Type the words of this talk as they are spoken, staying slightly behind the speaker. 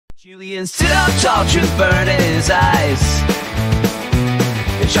Julian stood up tall, truth burned in his eyes.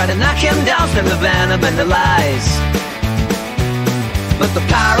 They tried to knock him down, spin the venom and the lies. But the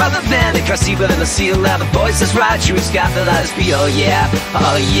power of the Vindicator, deeper than the seal. Now the voice is right, truth's got the light speed. Oh yeah,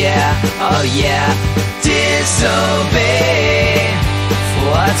 oh yeah, oh yeah. Disobey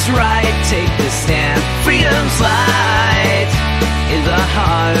for what's right, take the stand. Freedom's light in the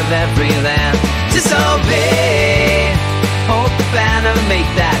heart of every land. Disobey, hold the banner, make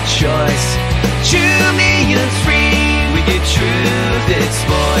that choice. 2 million's free, we give truth its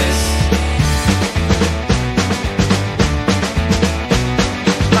voice.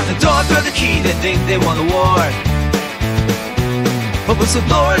 Lock the door, throw the key, they think they won the war. But when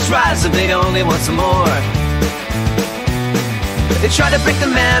whistleblowers rise up, they only want some more. They try to break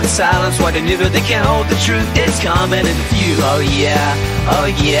the man's silence, why they knew that they can't hold the truth. It's coming into view, oh yeah, oh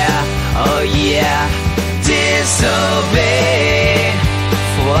yeah, oh yeah. Disobey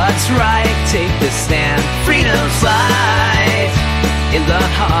for what's right, take the stand. Freedom's light in the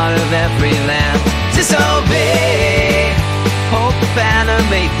heart of every land. Disobey, hold the banner,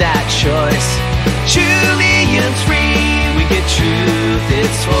 make that choice. 2 million's free, we give truth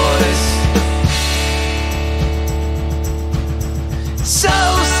its voice. So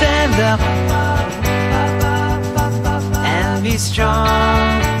stand up and be strong.